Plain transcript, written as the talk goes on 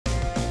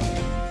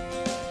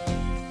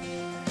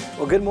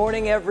Well, good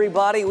morning,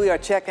 everybody. We are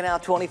checking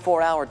out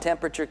 24-hour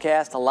temperature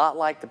cast, a lot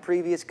like the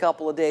previous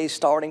couple of days,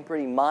 starting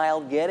pretty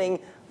mild, getting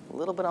a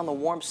little bit on the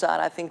warm side.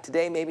 I think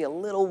today maybe a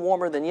little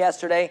warmer than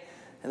yesterday,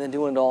 and then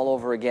doing it all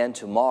over again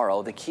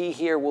tomorrow. The key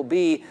here will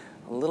be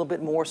a little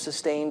bit more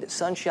sustained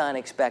sunshine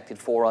expected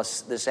for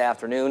us this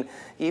afternoon,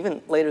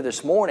 even later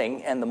this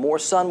morning. And the more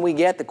sun we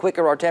get, the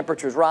quicker our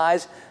temperatures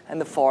rise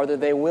and the farther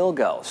they will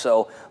go.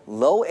 So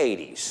low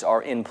 80s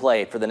are in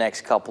play for the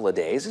next couple of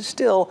days. It's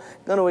still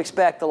going to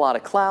expect a lot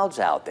of clouds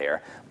out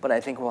there, but I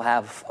think we'll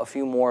have a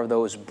few more of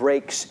those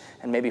breaks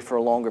and maybe for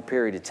a longer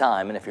period of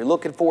time. And if you're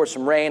looking for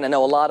some rain, I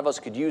know a lot of us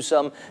could use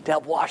some to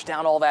help wash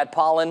down all that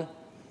pollen.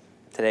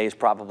 Today is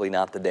probably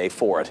not the day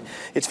for it.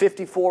 It's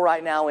 54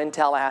 right now in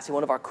Tallahassee,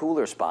 one of our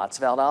cooler spots.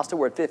 Valdosta,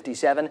 we're at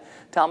 57.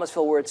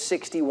 Thomasville, we're at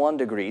 61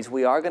 degrees.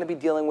 We are going to be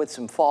dealing with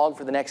some fog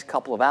for the next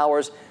couple of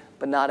hours,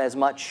 but not as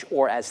much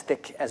or as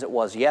thick as it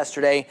was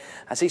yesterday.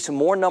 I see some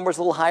more numbers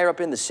a little higher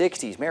up in the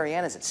 60s.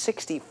 Mariana's at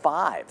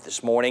 65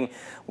 this morning.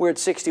 We're at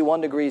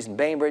 61 degrees in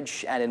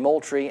Bainbridge and in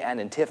Moultrie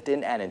and in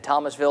Tifton and in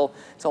Thomasville.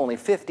 It's only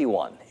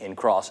 51 in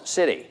Cross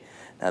City.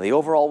 Now, the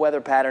overall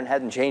weather pattern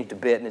hasn't changed a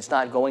bit, and it's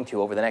not going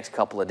to over the next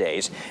couple of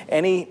days.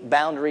 Any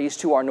boundaries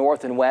to our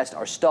north and west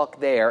are stuck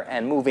there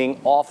and moving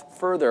off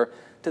further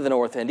to the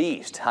north and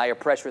east. Higher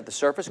pressure at the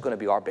surface is going to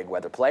be our big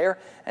weather player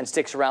and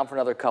sticks around for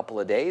another couple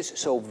of days.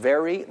 So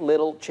very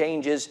little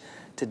changes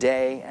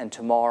today and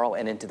tomorrow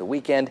and into the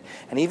weekend.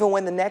 And even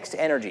when the next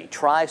energy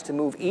tries to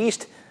move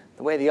east,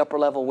 the way the upper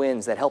level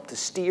winds that help to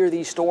steer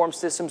these storm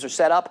systems are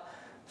set up,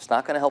 it's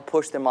not going to help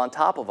push them on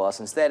top of us.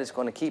 Instead, it's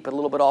going to keep it a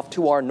little bit off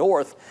to our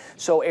north.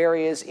 So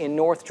areas in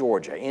North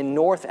Georgia, in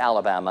North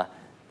Alabama,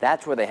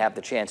 that's where they have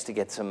the chance to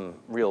get some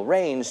real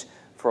rains.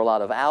 For a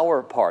lot of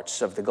our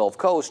parts of the Gulf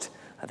Coast,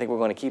 I think we're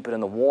going to keep it in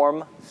the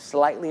warm,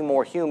 slightly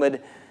more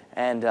humid,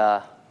 and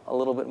a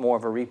little bit more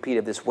of a repeat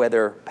of this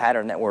weather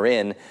pattern that we're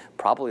in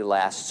probably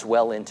lasts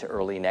well into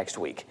early next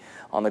week.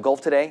 On the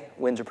Gulf today,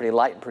 winds are pretty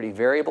light and pretty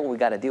variable. We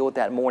got to deal with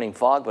that morning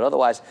fog, but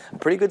otherwise, a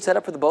pretty good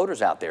setup for the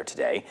boaters out there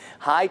today.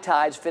 High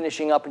tides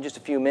finishing up in just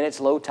a few minutes.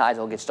 Low tides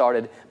will get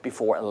started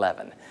before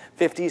 11.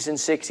 50s and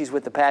 60s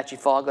with the patchy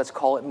fog. Let's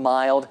call it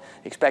mild.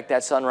 Expect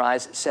that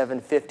sunrise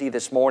 7:50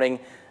 this morning.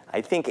 I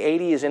think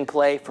 80 is in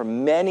play for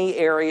many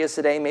areas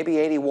today, maybe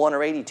 81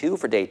 or 82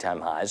 for daytime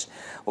highs.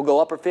 We'll go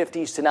upper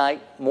 50s tonight,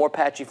 more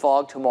patchy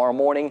fog tomorrow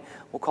morning.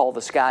 We'll call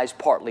the skies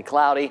partly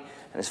cloudy.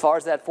 And as far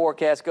as that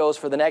forecast goes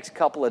for the next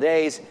couple of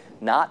days,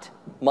 not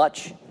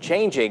much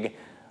changing.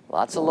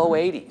 Lots of low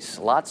 80s,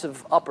 lots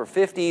of upper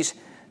 50s.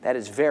 That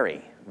is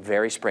very,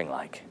 very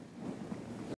spring-like.